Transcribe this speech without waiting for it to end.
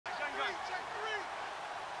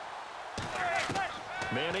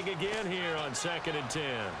Manning again here on 2nd and 10.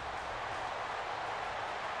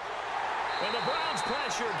 And the Browns'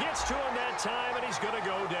 pressure gets to him that time, and he's going to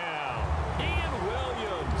go down. Ian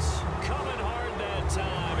Williams coming hard that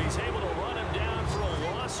time. He's able to run him down for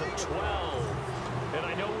a loss of 12. And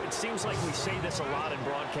I know it seems like we say this a lot in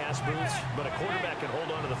broadcast booths, but a quarterback can hold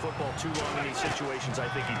on to the football too long in these situations. I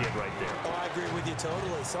think he did right there. Oh, I agree with you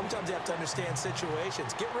totally. Sometimes you have to understand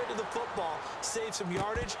situations. Get rid of the football, save some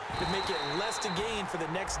yardage, to make it less to gain for the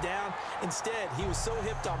next down. Instead, he was so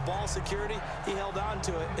hipped on ball security, he held on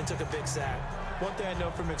to it and took a big sack. One thing I know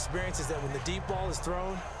from experience is that when the deep ball is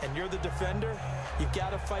thrown and you're the defender, you've got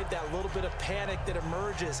to fight that little bit of panic that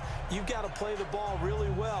emerges. You've got to play the ball really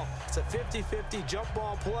well. It's a 50-50 jump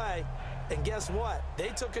ball play. And guess what? They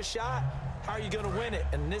took a shot. How are you going to win it?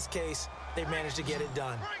 And in this case, they managed to get it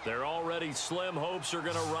done. Their already slim hopes are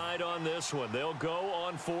going to ride on this one. They'll go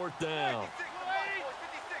on 4th down.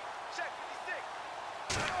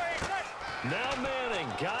 Now Manning,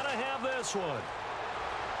 got to have this one.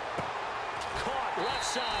 Caught left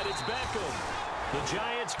side, it's Beckham. The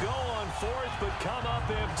Giants go on 4th, but come up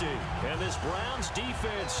empty. And this Browns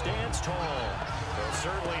defense stands tall. Well,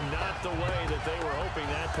 certainly not the way that they were hoping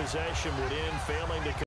that possession would end, failing to